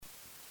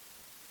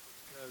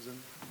cousin,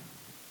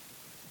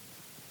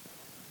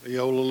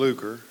 Viola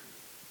Luker,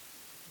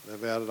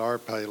 live out at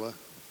Arpela.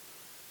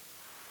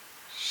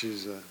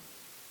 She's a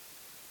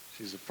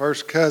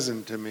first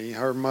cousin to me.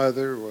 Her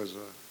mother was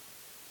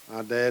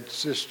my dad's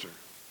sister.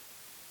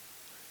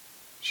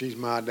 She's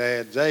my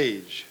dad's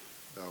age,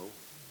 though.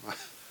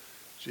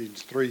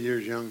 She's 3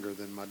 years younger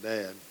than my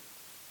dad.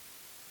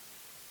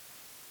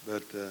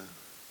 But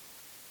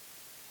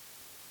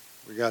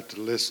we got to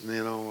listen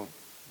in on a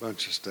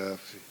bunch of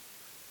stuff.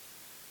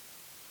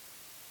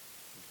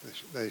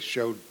 They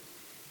showed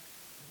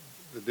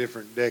the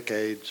different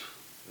decades,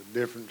 the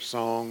different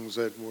songs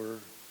that were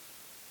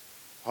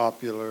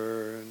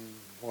popular, and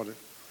a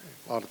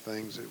lot of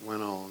things that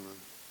went on.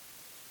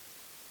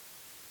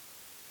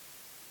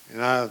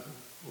 And I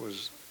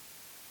was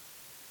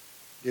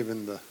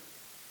given the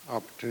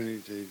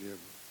opportunity to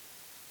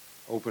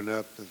open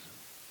up the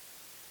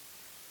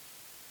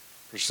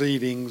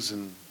proceedings,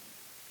 and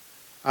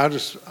I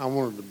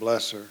wanted to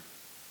bless her and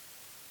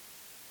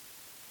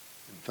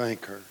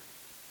thank her.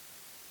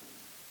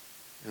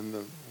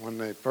 And when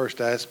they first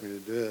asked me to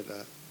do it,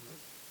 the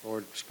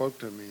Lord spoke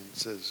to me and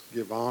says,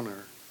 give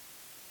honor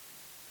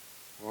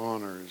where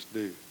honor is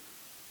due.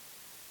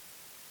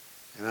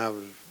 And I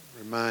was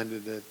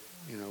reminded that,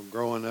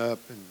 growing up,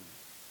 and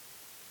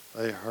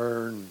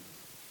her and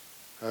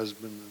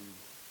husband and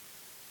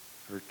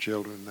her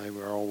children, they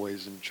were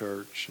always in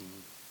church. And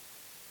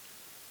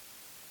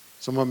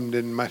some of them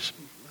didn't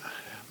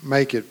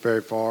make it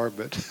very far,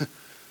 but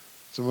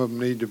some of them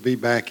need to be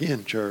back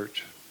in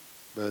church.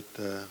 But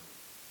it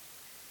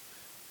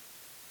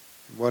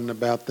wasn't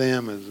about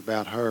them, it was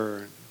about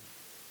her.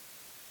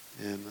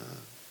 And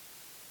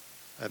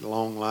that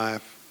long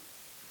life.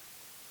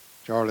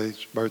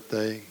 Charlie's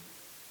birthday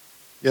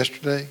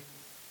yesterday.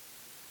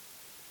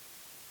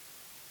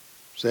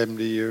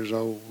 70 years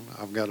old.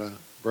 I've got a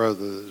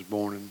brother that was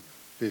born in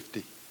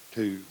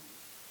 52.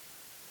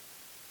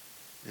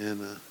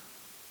 And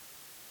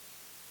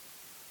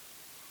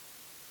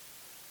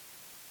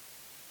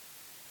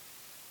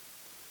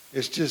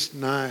it's just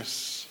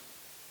nice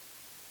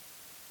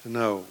to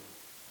know.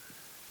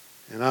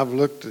 And I've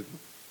looked at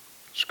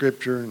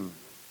Scripture,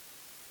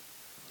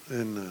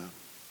 and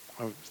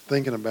I was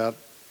thinking about,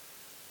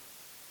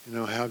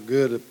 how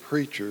good a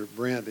preacher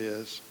Brent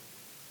is,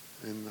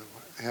 and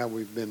how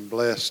we've been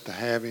blessed to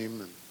have him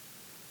and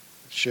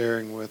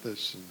sharing with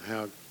us, and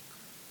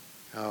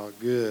how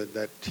good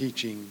that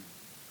teaching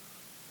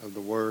of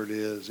the Word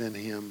is in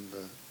him.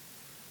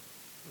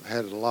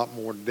 Had a lot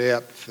more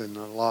depth than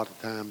a lot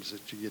of times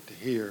that you get to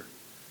hear.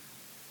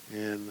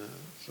 And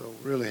so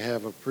really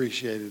have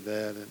appreciated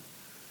that.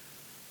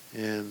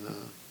 And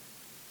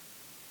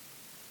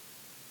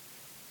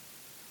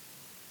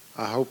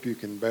I hope you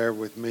can bear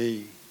with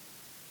me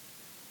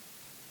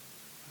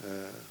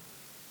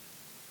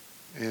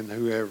and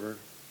whoever.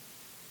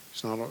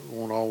 It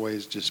won't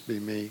always just be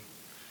me.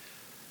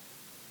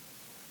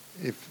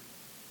 If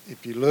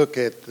you look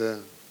at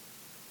the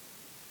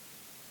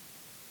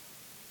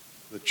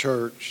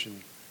church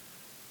and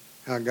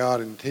how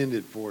God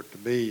intended for it to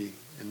be,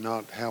 and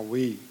not how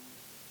we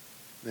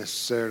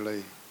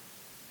necessarily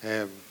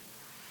have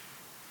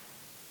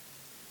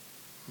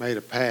made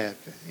a path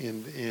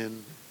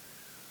in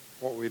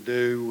what we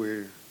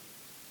do.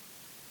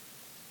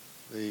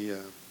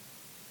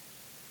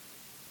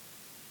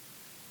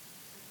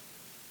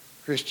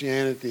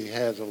 Christianity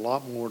has a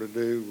lot more to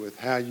do with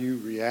how you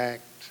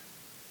react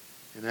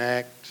and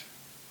act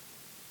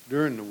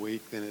during the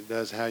week than it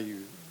does how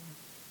you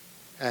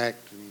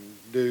act and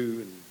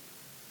do and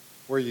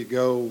where you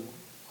go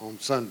on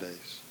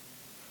Sundays.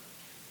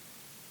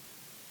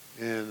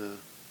 And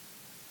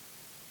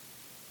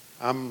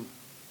I'm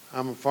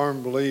a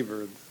firm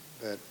believer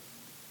that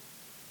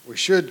we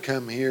should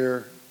come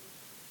here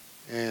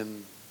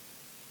and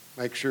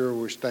make sure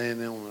we're staying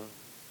that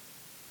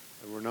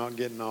we're not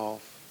getting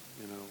off.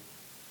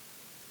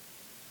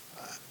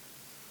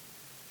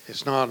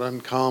 It's not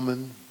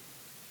uncommon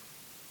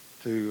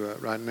to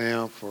right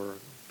now for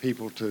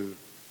people to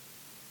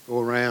go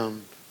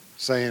around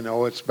saying,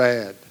 "Oh, it's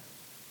bad.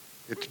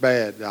 It's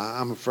bad.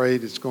 I'm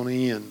afraid it's going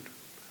to end."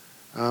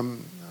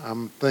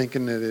 I'm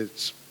thinking that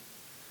it's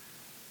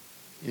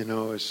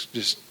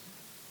just,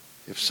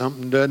 if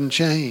something doesn't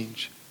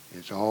change,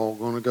 it's all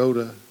going to go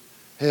to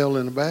hell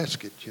in a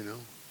basket,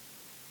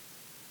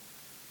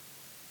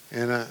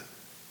 And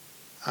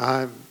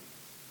I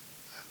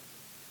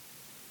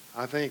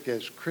think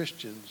as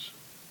Christians,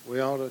 we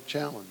ought to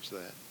challenge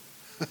that.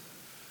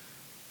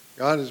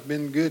 God has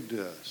been good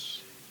to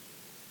us.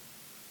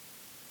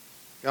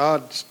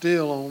 God's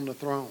still on the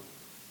throne.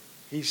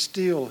 He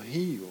still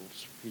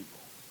heals people.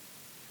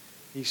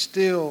 He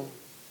still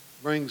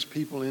brings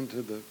people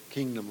into the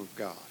kingdom of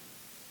God.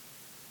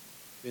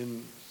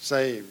 Been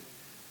saved.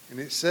 And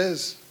it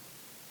says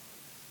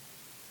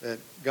that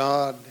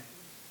God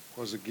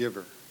was a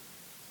giver.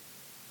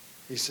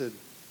 He said,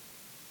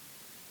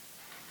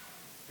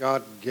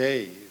 God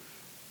gave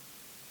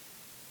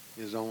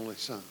His only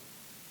Son.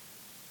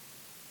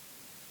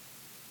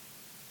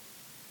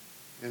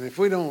 And if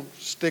we don't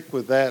stick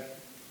with that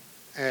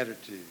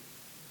attitude,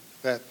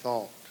 that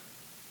thought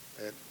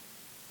that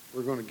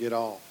we're going to get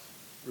off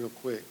real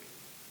quick.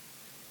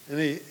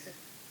 And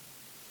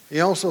he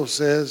also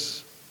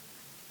says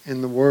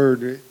in the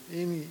Word,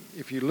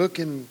 if you look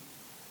in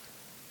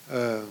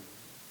the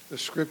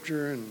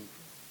Scripture in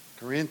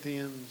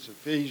Corinthians,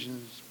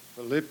 Ephesians,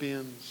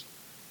 Philippians,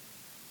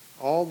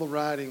 all the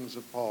writings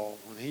of Paul,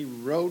 when he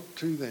wrote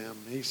to them,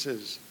 he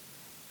says,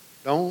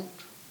 don't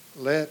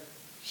let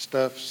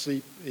stuff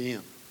seep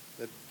in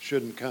that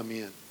shouldn't come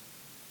in.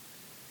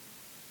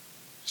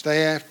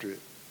 Stay after it.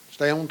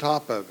 Stay on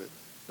top of it.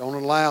 Don't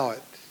allow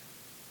it.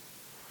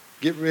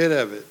 Get rid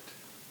of it.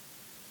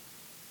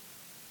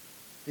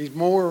 He's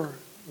more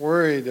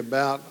worried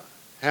about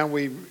how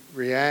we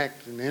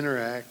react and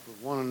interact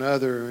with one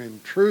another in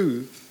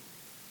truth.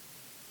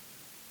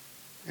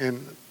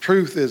 And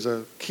truth is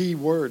a key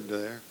word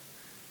there.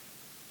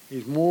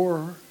 He's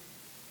more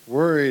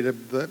worried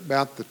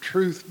about the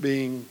truth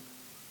being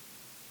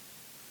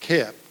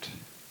kept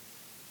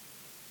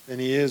than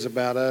he is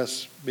about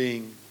us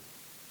being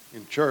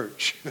in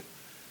church.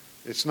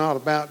 It's not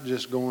about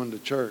just going to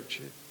church.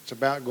 It's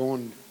about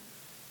going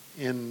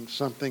in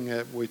something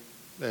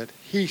that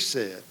he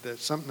said,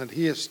 that's something that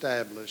he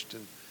established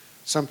and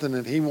something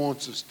that he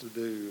wants us to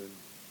do.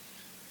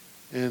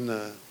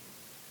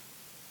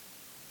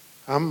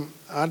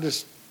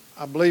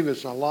 I believe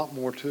it's a lot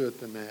more to it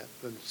than that,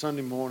 than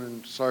Sunday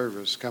morning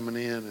service coming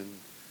in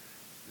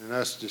and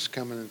us just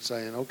coming and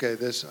saying, okay,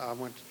 I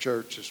went to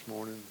church this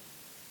morning.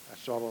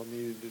 That's all I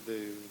needed to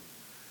do.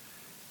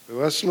 But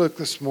let's look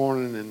this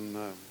morning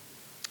in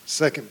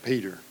 2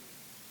 Peter.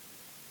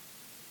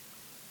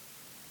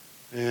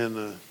 And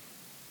it'll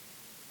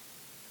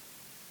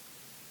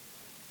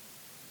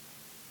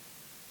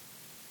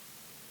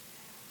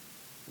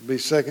be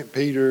 2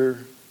 Peter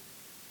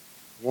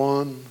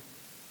 1.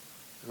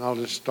 And I'll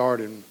just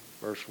start in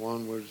verse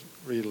 1. We'll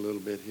read a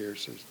little bit here. It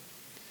says,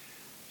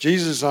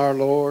 Jesus our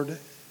Lord,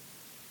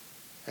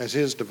 as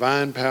his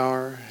divine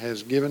power,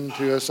 has given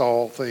to us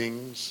all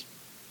things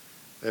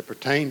that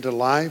pertain to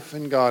life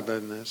and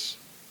godliness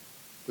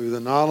through the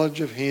knowledge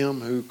of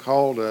him who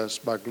called us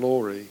by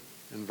glory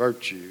and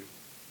virtue,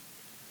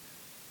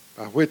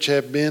 by which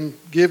have been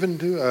given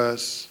to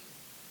us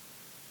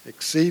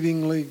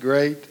exceedingly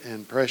great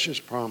and precious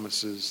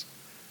promises,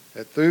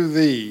 that through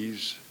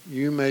these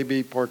you may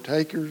be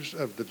partakers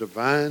of the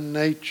divine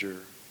nature,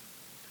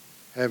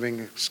 having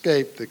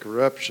escaped the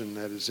corruption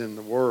that is in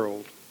the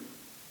world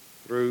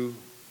through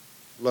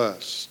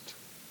lust.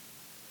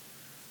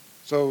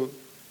 So,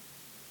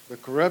 the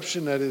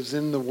corruption that is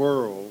in the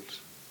world,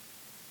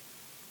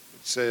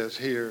 it says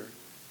here,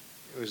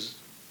 it was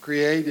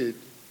created,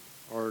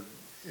 or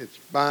it's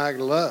by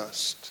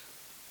lust.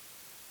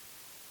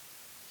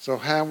 So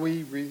how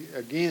we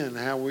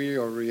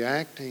are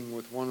reacting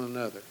with one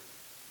another.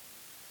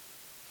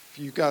 If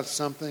you got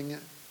something,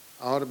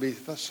 I ought to be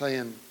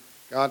saying,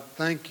 God,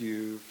 thank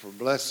you for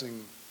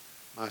blessing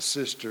my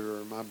sister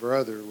or my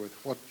brother with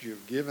what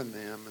you've given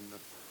them and the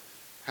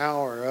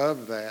power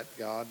of that,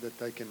 God, that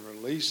they can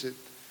release it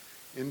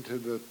into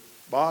the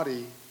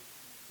body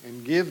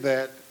and give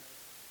that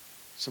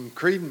some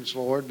credence,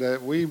 Lord,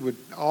 that we would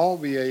all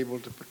be able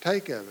to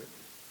partake of it.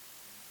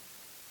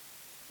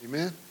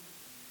 Amen?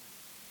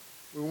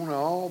 We want to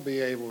all be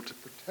able to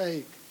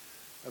partake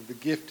of the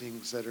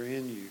giftings that are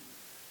in you.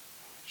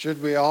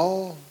 Should we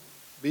all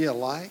be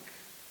alike?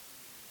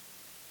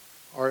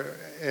 Or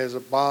as a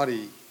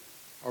body,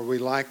 are we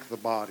like the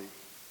body,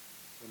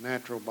 the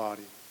natural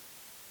body?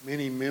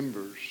 Many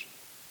members,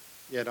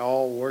 yet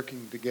all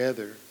working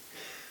together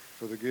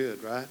for the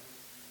good, right?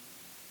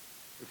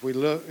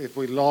 If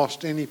we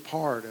lost any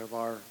part of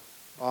our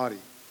body,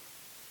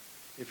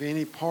 if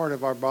any part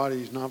of our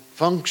body is not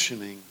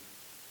functioning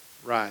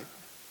right,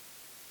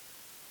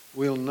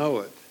 we'll know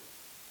it.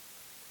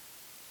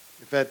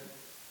 If that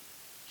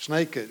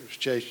snake that was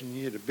chasing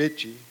you had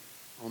bit you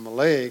on the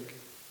leg,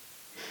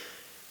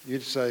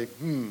 you'd say,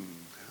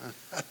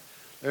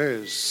 there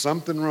is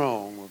something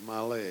wrong with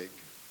my leg.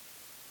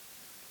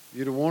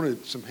 You'd have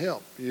wanted some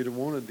help. You'd have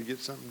wanted to get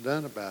something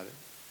done about it.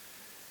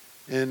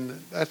 And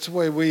that's the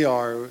way we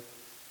are.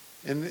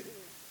 And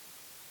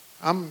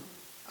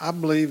I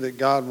believe that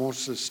God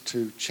wants us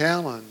to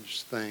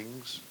challenge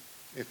things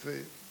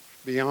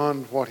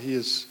beyond what he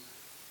has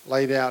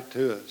laid out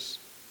to us.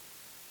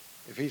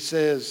 If he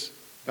says,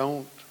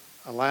 don't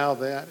allow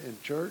that in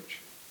church,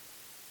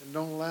 then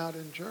don't allow it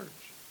in church.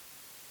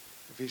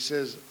 If he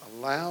says,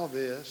 allow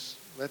this,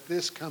 let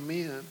this come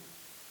in,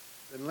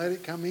 then let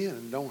it come in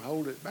and don't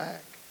hold it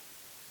back.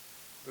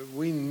 But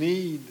we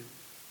need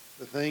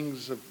the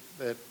things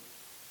that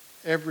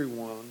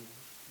everyone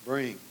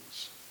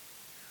brings.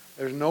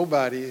 There's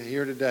nobody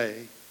here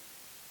today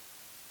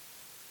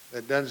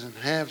that doesn't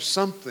have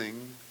something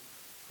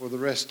for the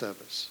rest of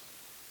us.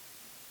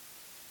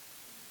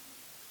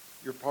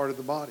 You're part of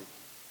the body.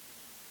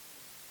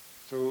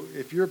 So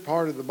if you're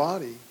part of the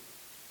body,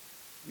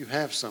 you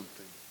have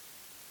something.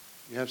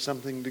 You have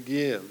something to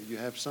give. You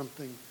have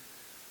something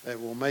that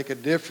will make a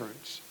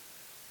difference.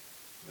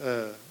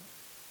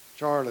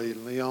 Charlie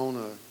and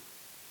Leona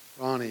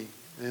Ronnie,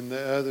 and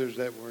the others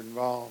that were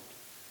involved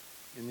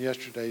in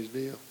yesterday's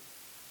deal.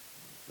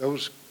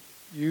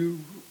 You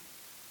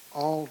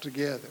all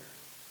together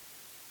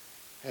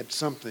had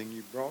something.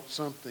 You brought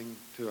something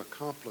to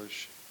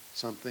accomplish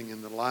something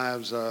in the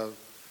lives of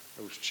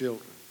those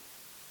children.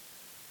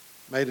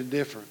 Made a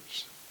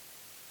difference.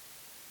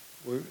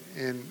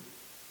 And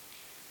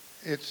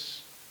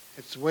it's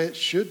the way it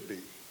should be.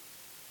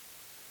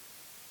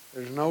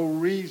 There's no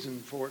reason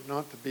for it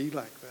not to be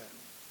like that.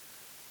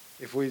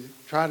 If we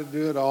try to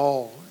do it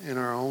all in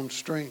our own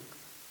strength,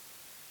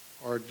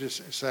 or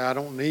just say, I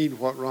don't need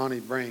what Ronnie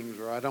brings,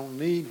 or I don't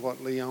need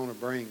what Leona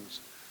brings,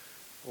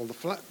 well, the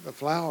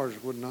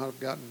flowers would not have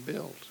gotten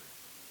built.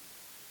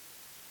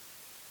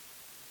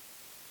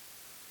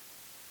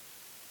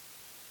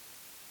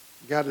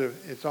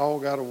 It's all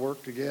got to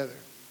work together.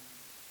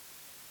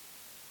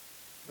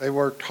 They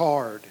worked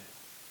hard to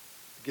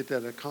get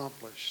that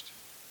accomplished.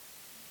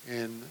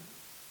 And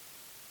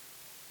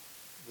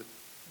the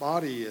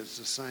body is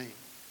the same.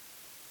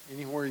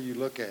 Anywhere you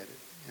look at it,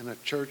 in a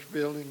church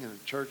building, in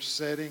a church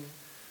setting,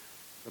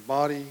 the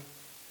body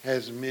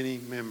has many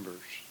members.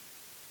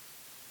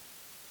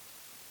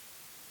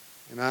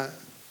 And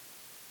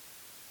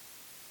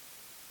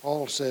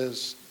Paul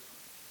says,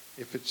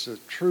 if it's the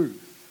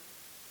truth,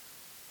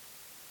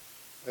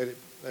 let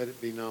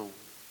it be known.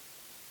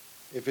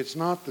 If it's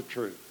not the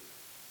truth,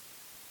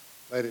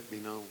 let it be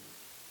known.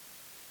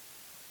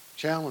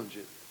 Challenge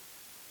it.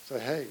 Say,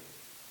 hey,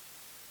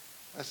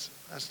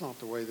 that's not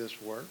the way this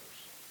works.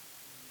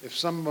 If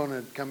someone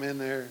had come in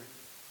there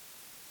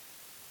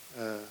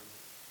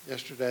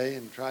yesterday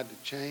and tried to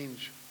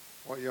change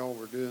what y'all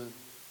were doing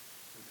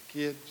with the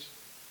kids,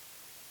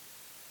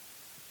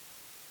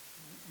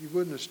 you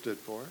wouldn't have stood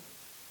for it.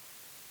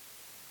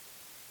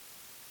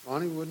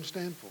 Ronnie wouldn't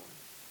stand for it.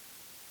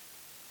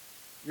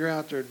 You're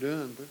out there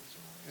doing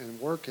and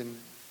working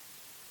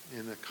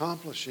and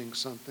accomplishing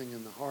something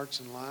in the hearts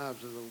and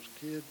lives of those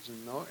kids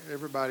and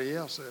everybody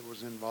else that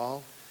was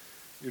involved.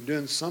 You're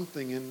doing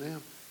something in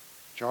them.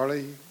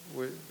 Charlie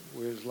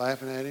was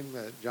laughing at him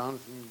that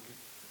Jonathan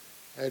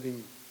had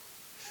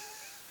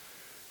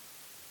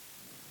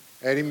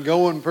him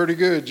going pretty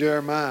good,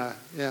 Jeremiah.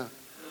 Yeah.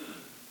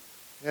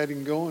 Had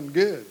him going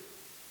good.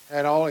 He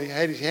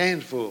had his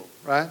hands full,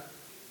 right?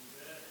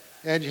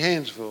 He had your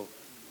hands full.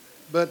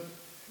 But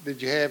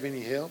did you have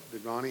any help?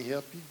 Did Ronnie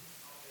help you?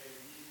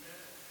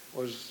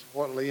 Was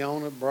what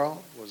Leona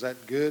brought, was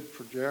that good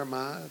for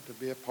Jeremiah to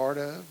be a part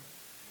of?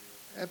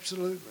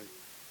 Absolutely.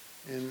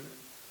 And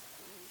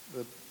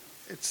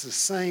it's the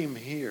same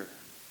here.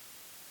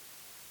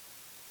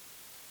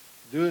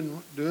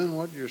 Doing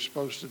what you're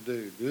supposed to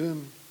do.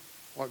 Doing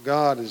what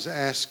God is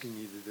asking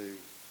you to do.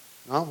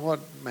 Not what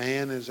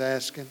man is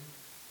asking,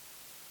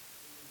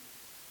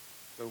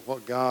 but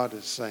what God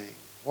is saying.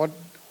 What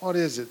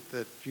is it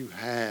that you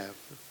have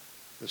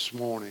this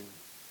morning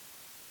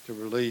to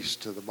release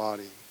to the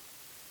body?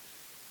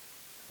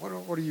 What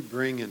are you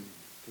bringing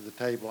to the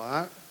table?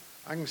 I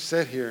can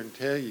sit here and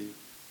tell you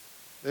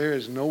there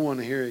is no one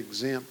here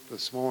exempt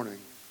this morning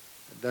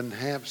that doesn't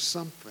have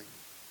something.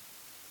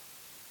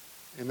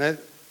 And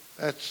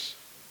that's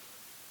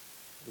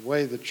the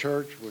way the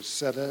church was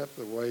set up,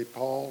 the way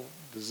Paul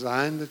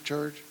designed the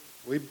church.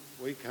 We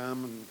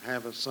come and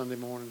have a Sunday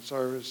morning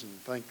service and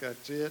think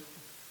that's it.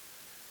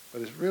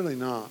 But it's really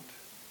not.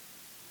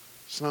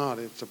 It's not.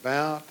 It's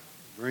about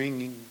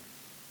bringing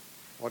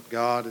what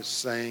God is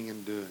saying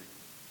and doing.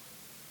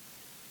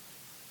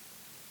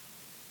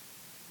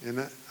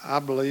 And I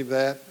believe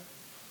that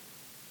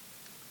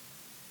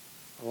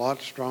a lot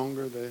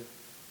stronger.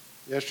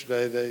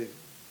 Yesterday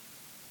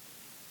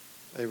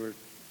they were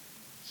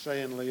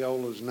saying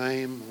Leola's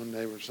name when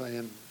they were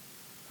saying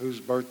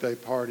whose birthday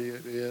party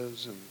it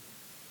is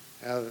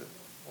and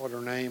what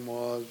her name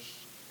was,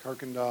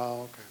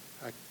 Kuykendall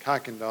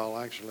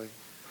actually.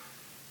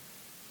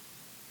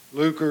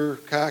 Luker,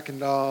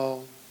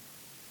 Kuykendall,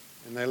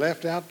 and they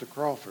left out the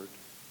Crawford.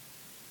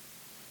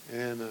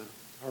 And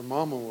her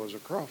mama was a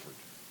Crawford.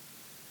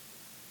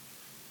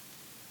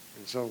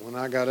 And so when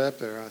I got up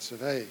there, I said,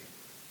 hey,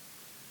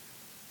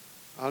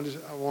 I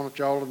want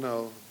y'all to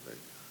know that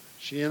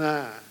she and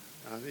I,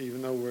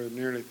 even though we're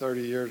nearly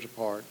 30 years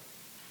apart,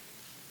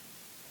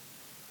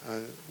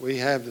 we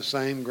have the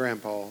same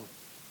grandpa, and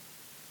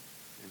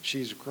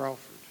she's a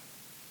Crawford.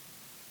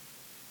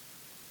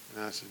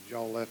 And I said,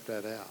 y'all left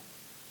that out.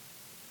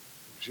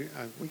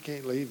 We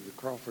can't leave the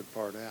Crawford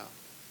part out.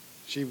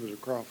 She was a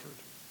Crawford.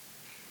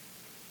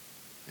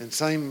 And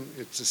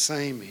it's the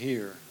same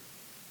here.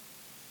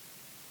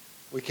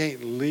 We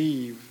can't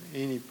leave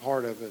any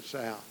part of us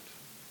out.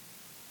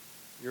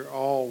 You're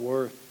all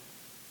worth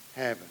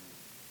having.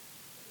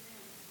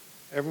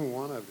 Every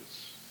one of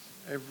us,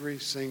 every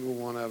single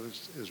one of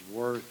us is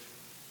worth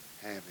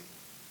having.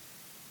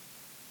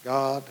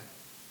 God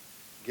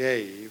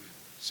gave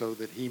so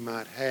that he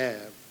might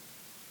have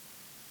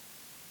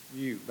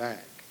you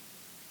back.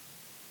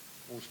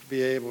 Wants to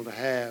be able to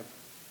have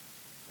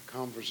a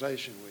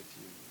conversation with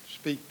you,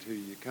 speak to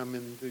you, come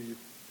into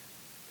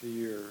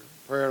your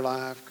prayer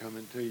life, come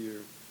into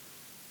your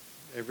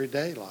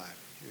everyday life,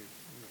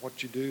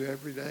 what you do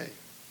every day.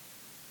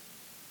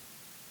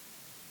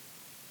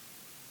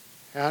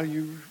 How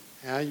you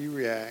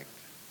react.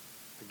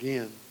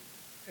 Again,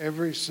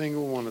 every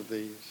single one of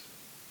these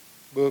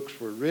books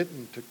were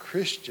written to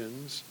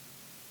Christians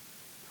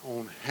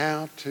on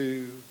how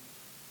to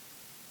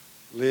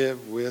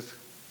live with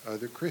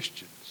other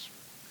Christians.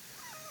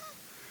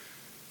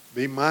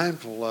 Be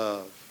mindful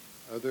of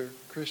other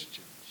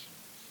Christians.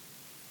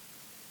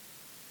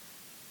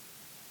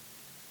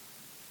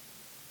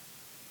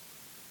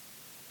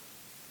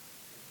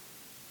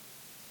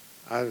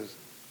 I was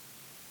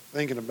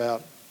thinking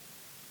about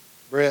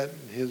Brett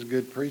and his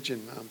good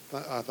preaching.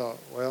 I thought,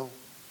 well,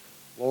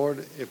 Lord,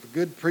 if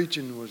good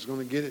preaching was going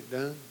to get it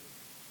done,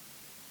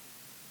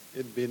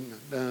 it'd been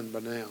done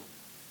by now.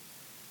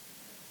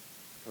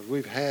 Because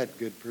we've had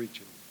good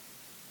preaching.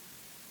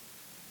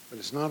 But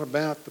it's not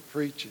about the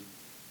preaching.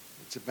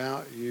 It's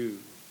about you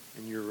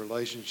and your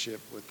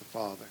relationship with the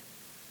Father.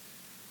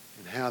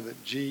 And how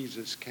that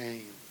Jesus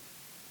came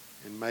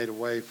and made a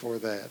way for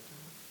that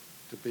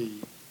to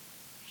be,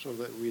 so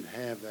that we'd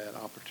have that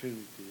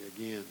opportunity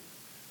again.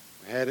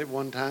 We had it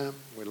one time.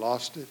 We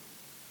lost it.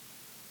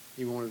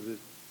 He wanted to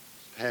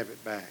have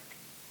it back.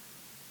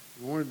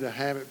 He wanted to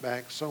have it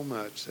back so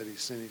much that he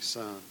sent his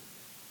Son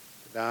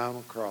to die on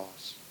a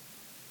cross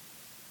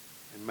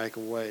and make a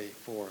way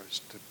for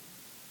us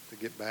to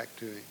get back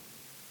to him.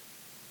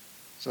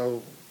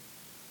 So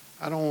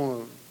I don't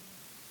want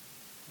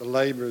to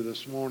belabor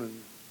this morning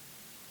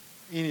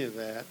any of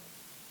that,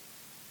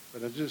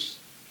 but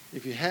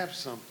if you have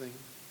something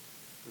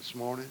this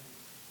morning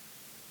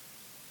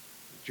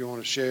that you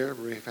want to share,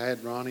 we've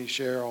had Ronnie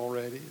share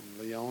already and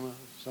Leona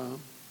some.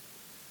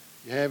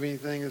 If you have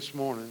anything this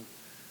morning,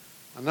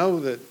 I know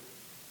that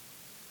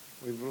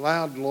we've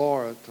allowed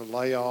Laura to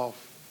lay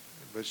off,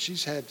 but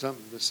she's had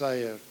something to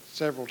say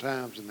several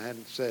times and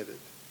hadn't said it.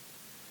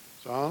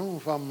 So I don't know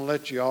if I'm going to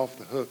let you off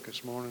the hook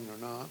this morning or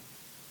not.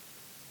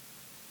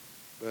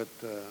 But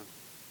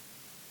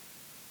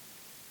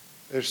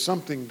there's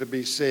something to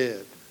be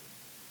said.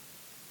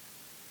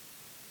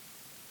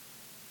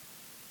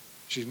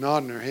 She's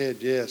nodding her head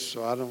yes,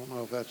 so I don't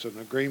know if that's an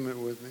agreement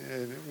with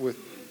me.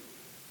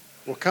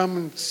 Well, come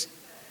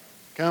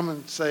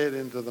and say it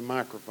into the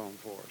microphone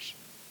for us.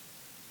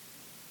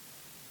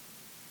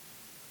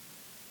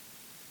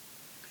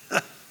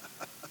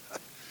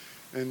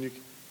 And you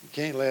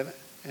can't let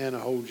Anna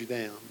hold you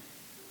down.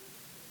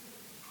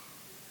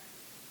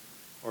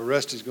 Or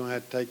Rusty's going to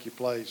have to take your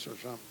place or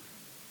something.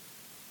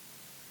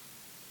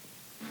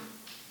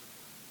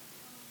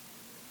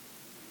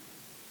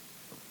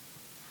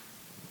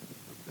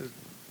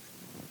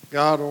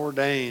 God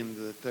ordained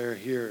that they're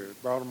here.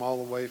 Brought them all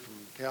the way from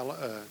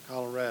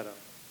Colorado.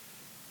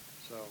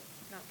 So.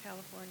 Not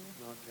California.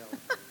 Not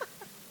California.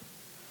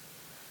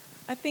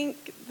 I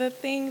think the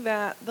thing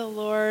that the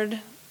Lord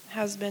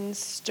has been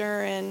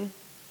stirring,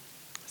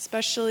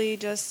 especially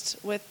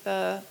just with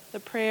the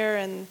prayer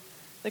and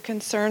the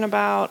concern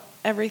about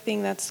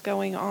everything that's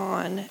going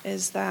on,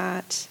 is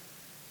that,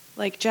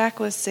 like Jack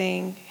was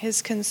saying,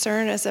 his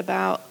concern is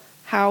about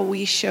how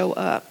we show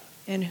up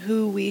and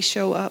who we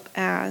show up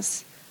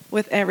as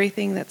with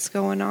everything that's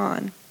going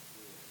on.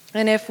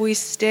 And if we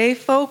stay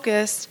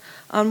focused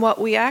on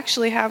what we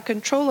actually have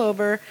control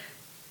over,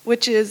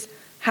 which is,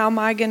 how am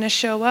I going to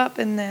show up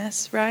in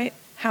this, right?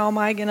 How am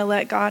I going to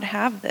let God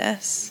have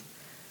this?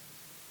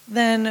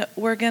 Then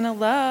we're going to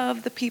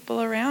love the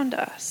people around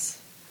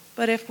us.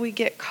 But if we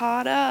get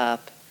caught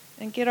up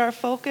and get our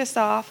focus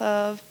off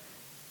of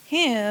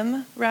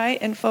Him, right,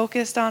 and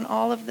focused on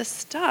all of the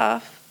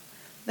stuff,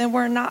 then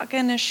we're not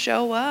going to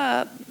show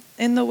up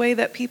in the way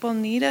that people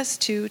need us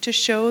to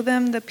show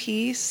them the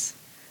peace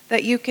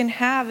that you can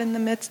have in the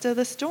midst of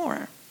the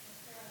storm.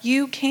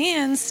 You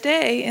can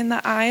stay in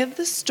the eye of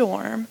the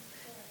storm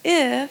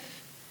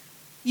if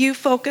you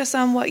focus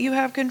on what you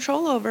have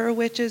control over,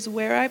 which is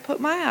where I put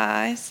my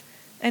eyes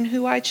and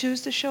who I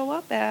choose to show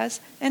up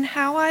as and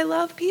how I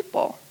love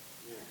people.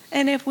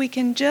 And if we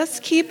can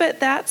just keep it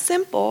that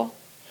simple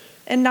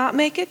and not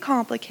make it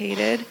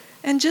complicated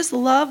and just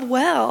love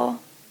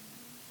well,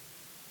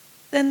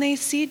 then they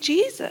see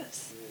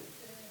Jesus.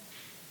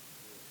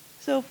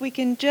 So if we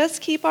can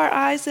just keep our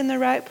eyes in the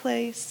right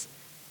place,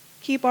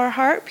 keep our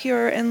heart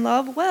pure and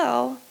love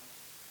well,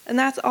 and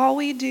that's all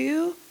we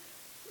do,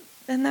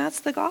 then that's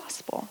the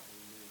gospel.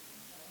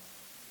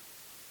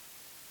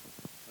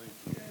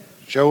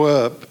 Show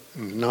up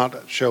and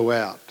not show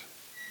out.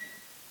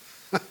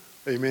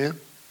 Amen?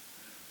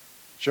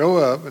 Show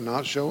up and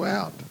not show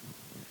out.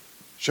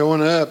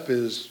 Showing up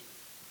is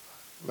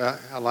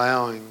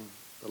allowing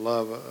the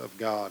love of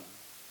God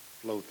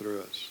flow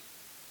through us.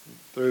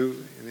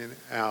 Through and then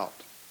out.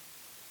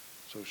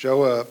 So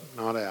show up,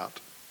 not out.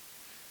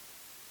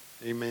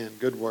 Amen.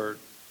 Good word.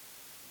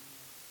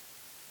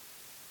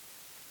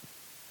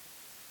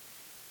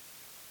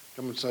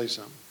 Come and say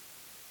something.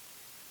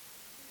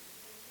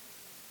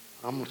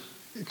 You want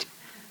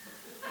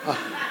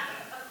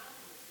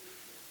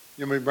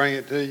me to bring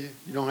it to you?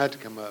 You don't have to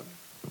come up.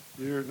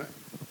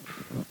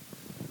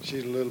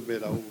 She's a little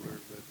bit older,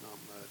 but not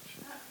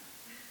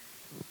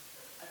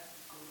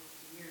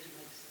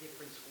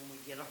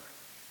get our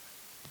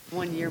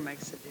 1 year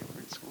makes a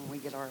difference when we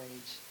get our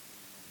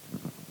age.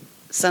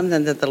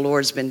 Something that the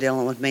Lord's been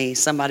dealing with me,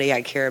 somebody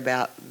I care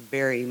about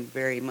very,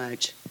 very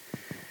much,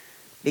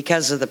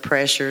 because of the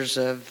pressures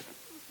of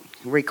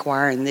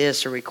requiring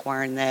this or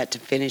requiring that to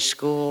finish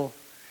school,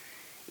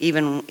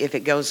 even if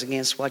it goes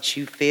against what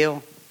you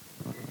feel,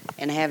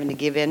 and having to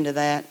give in to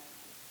that.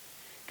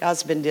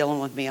 God's been dealing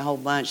with me a whole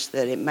bunch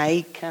that it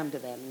may come to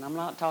that. And I'm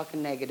not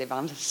talking negative.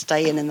 I'm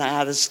staying in the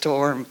eye of the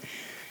storm.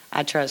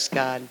 I trust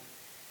God.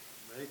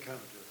 May come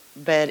to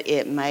it. But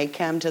it may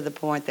come to the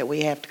point that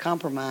we have to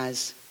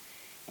compromise.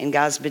 And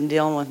God's been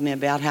dealing with me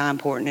about how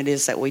important it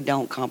is that we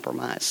don't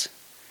compromise.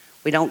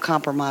 We don't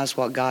compromise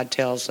what God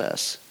tells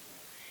us.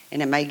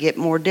 And it may get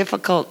more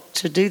difficult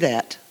to do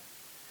that.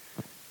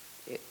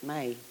 It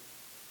may.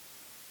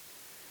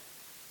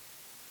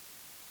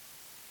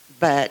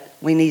 But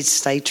we need to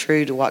stay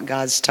true to what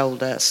God's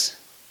told us,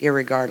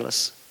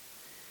 irregardless.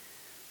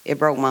 It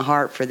broke my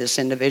heart for this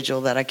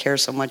individual that I care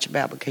so much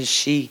about, because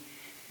she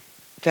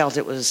felt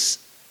it was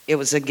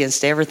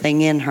against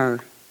everything in her.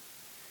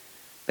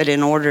 But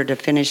in order to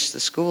finish the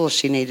school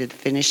she needed to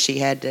finish, she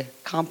had to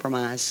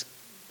compromise.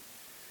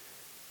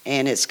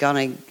 And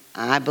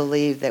I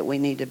believe that we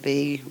need to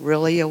be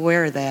really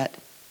aware of that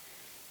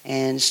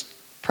and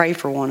pray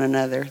for one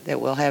another, that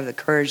we'll have the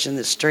courage and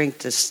the strength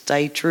to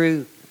stay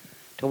true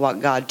to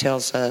what God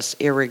tells us,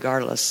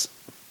 irregardless.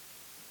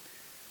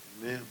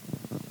 Amen.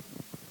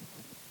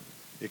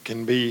 It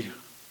can be,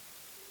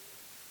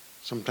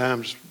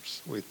 sometimes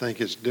we think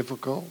it's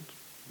difficult,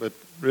 but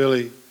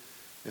really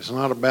it's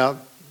not about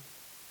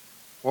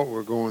what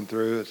we're going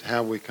through, it's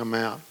how we come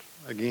out.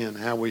 Again,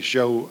 how we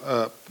show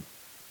up.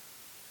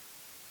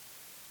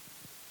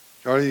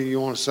 Charlie, you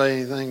want to say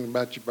anything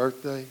about your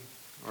birthday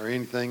or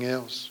anything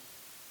else?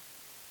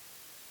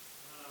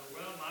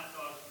 Well, my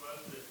thoughts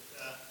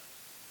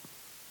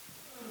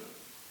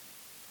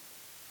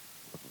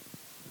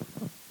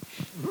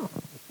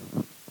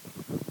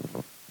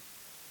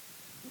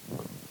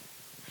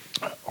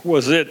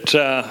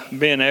was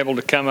being able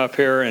to come up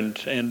here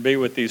and be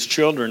with these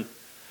children,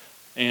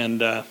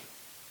 and it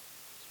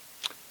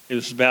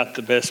was about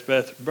the best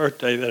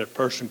birthday that a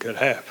person could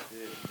have.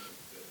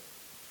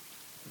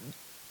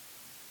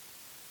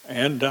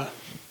 And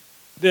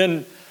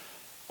then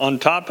on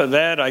top of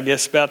that, I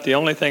guess about the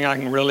only thing I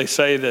can really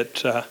say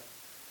that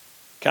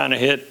kind of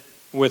hit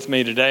with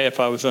me today, if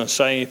I was going to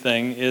say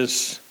anything,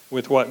 is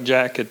with what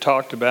Jack had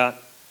talked about,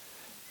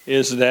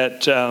 is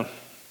that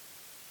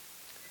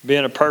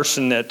being a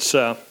person that's,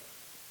 I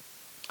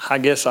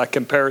guess I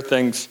compare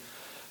things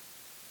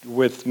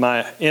with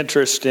my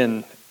interest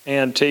in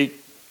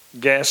antique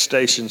gas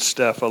station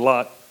stuff a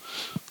lot.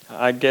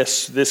 I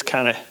guess this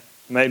kind of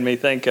made me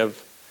think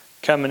of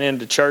coming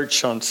into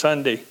church on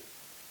Sunday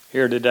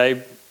here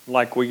today,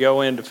 like we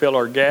go in to fill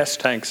our gas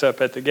tanks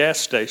up at the gas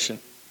station,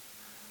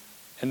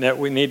 and that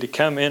we need to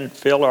come in and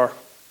fill our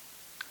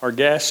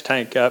gas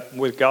tank up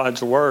with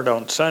God's Word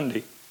on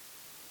Sunday,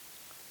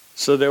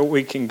 so that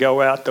we can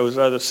go out those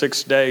other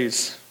 6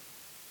 days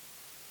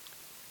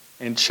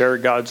and share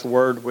God's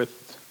Word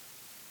with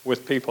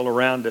people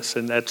around us.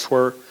 And that's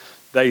where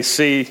they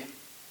see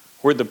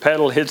where the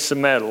pedal hits the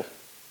metal,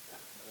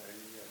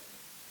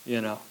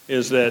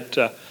 is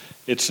that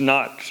it's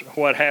not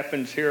what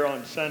happens here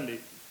on Sunday,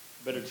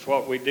 but it's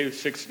what we do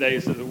 6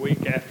 days of the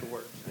week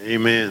afterwards.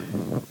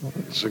 Amen.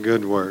 It's a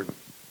good word.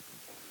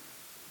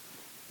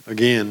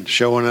 Again,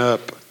 showing up,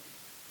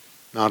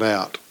 not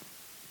out.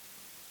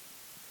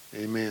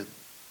 Amen.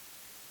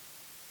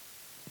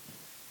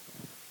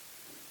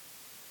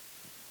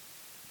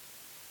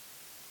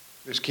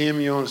 Miss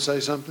Kim, you want to say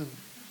something?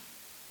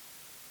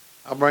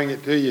 I'll bring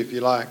it to you if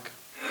you like.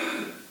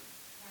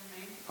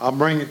 I'll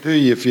bring it to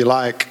you if you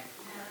like.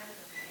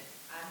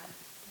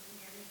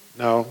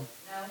 No?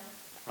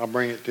 I'll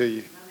bring it to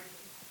you.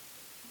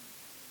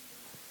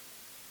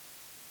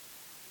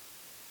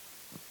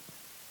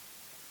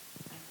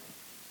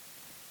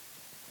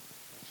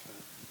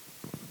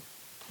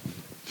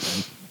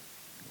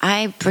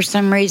 For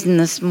some reason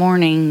this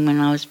morning when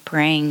I was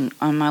praying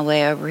on my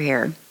way over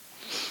here,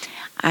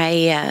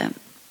 I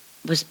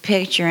was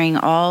picturing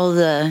all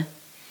the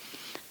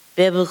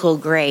biblical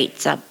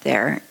greats up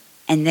there,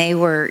 and they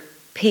were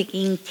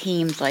picking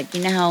teams, like,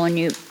 how when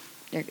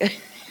they're good.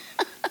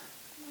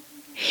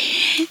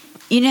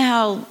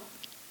 How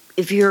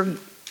if you're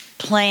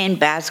playing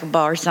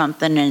basketball or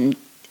something and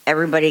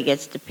everybody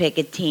gets to pick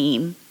a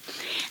team,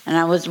 and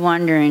I was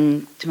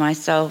wondering to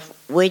myself,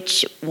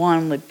 which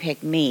one would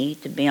pick me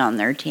to be on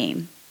their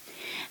team?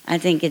 I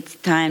think it's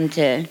time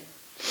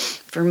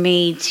for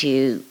me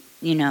to,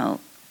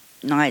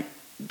 not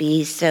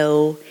be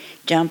so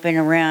jumping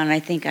around. I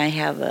think I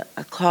have a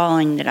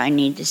calling that I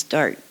need to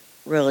start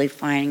really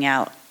finding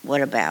out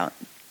what about.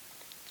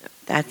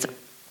 That's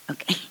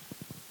okay.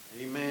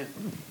 Amen.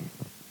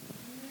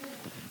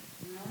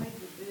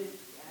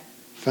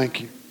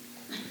 Thank you.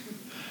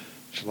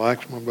 She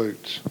likes my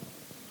boots.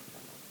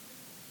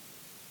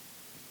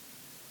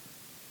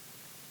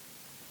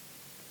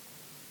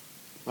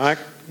 Mike,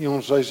 you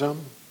want to say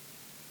something?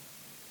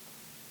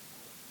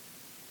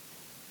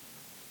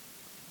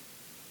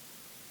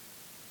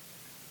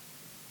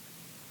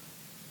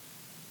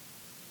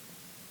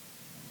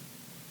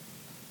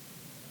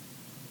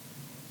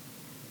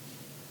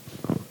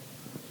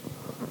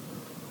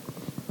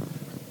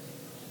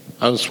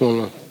 I just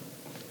want to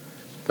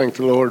thank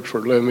the Lord for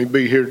letting me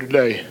be here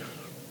today.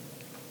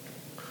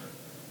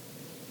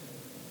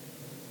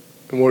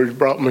 And where He's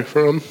brought me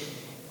from.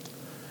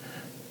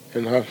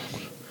 And I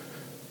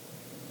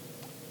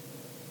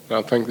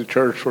thank the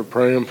church for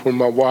praying for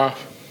my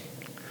wife.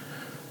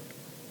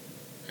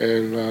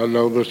 And I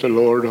know that the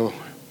Lord will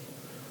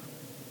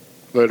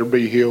let her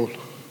be healed.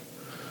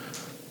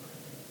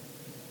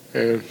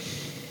 And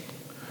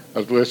I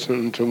was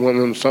listening to one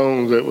of them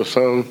songs that was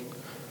sung.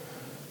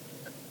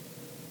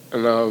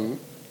 And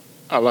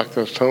I like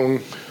that song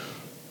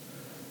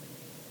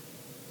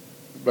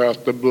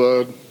about the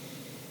blood.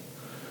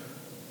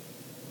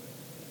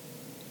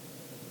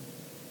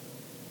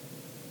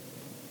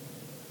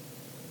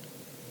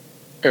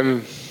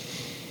 And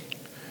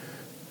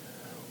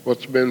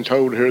what's been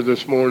told here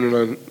this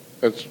morning,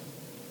 it's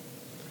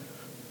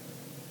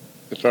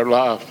our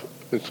life.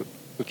 It's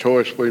the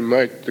choice we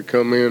make to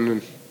come in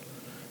and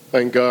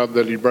thank God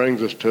that He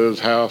brings us to His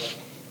house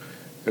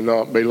and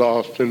not be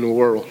lost in the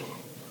world.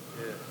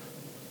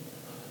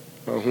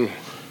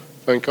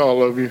 Thank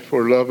all of you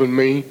for loving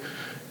me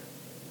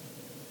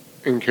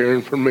and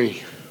caring for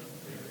me.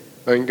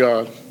 Thank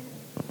God.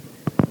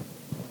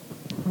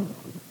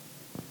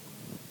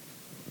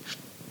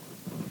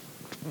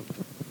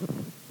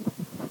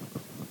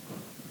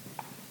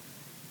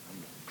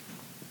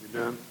 You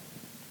done?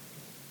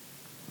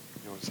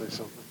 You want to say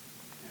something?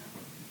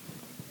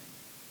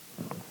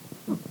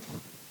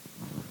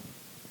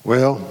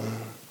 Well,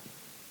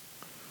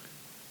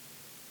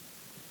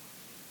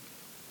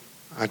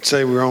 I'd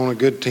say we're on a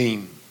good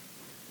team.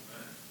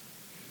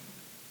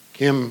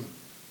 Kim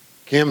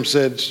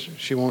said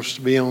she wants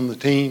to be on the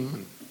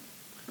team.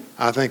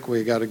 I think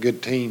we got a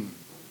good team.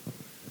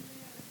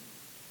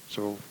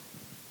 So,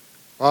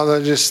 Father,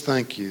 I just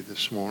thank you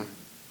this morning.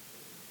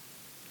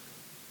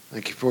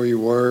 Thank you for your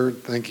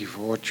word. Thank you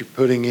for what you're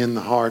putting in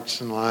the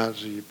hearts and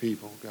lives of your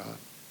people, God.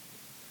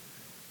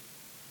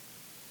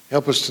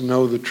 Help us to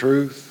know the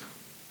truth.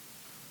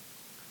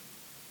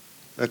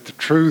 Let the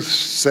truth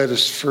set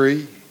us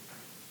free.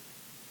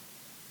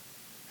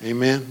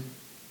 Amen.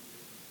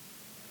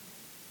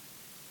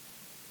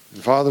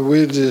 And Father,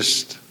 we'll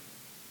just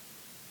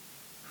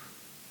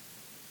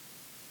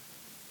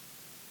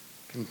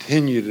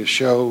continue to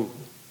show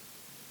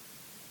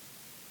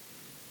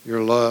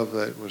your love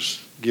that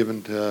was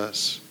given to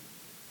us.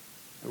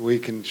 That we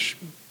can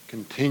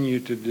continue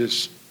to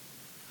just,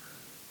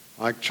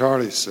 like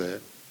Charlie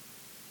said,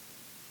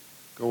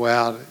 go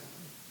out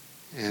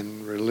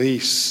and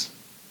release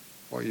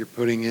what you're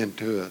putting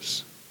into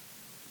us.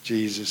 In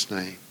Jesus'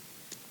 name.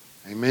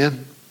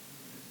 Amen.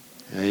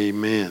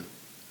 Amen.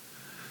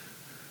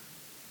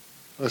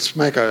 Let's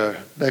make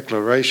a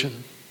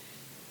declaration.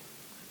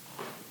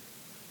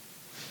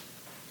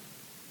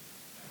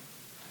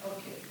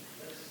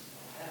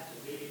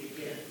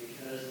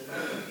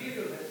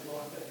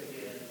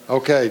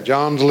 Okay,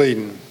 John's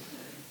leading.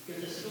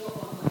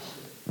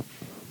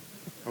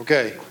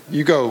 Okay,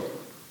 you go.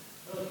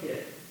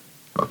 Okay.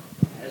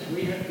 As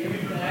we have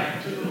given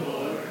back to the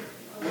Lord,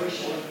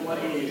 worship what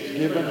He has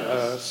Given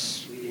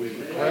us, we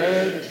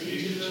declare that He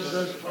teaches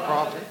us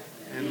profit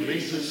and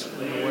leads us in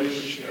the way we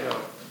should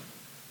go.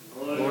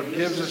 The Lord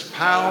gives us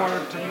power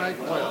to make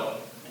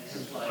wealth and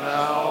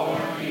supply all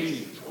our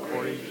needs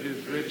according to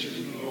His riches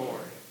and glory.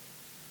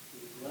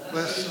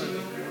 Bless us,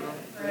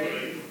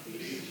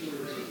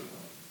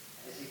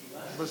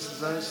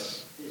 blesses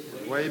us,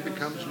 His way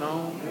becomes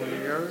known on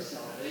the earth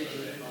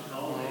and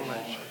all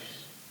nations.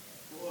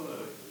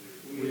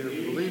 We are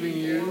believing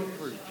you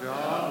for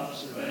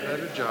jobs and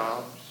better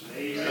jobs,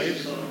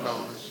 raises and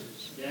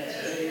bonuses,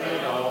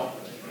 paid off,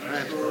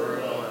 transfer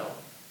of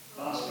wealth.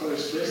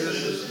 Prosperous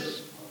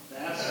businesses,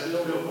 vats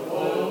filled with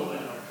oil,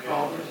 and our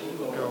coffers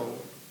with gold.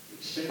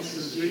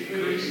 Expenses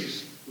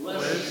decrease,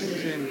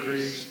 blessings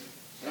increase,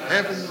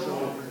 heavens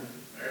open.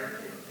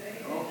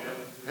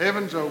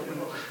 Heavens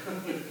open.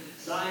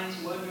 Signs,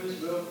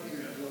 wonders, miracles,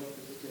 and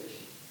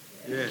visitation.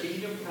 Yes.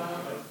 Kingdom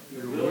come,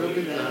 Your will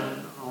be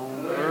done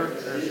on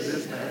earth as it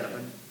is in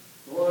heaven.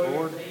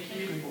 Lord,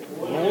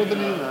 more than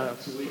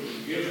enough. So we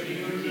can give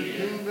you the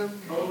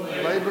kingdom,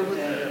 labor with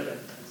heaven.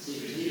 See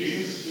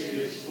Jesus get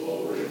His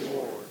full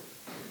reward.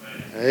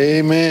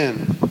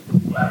 Amen.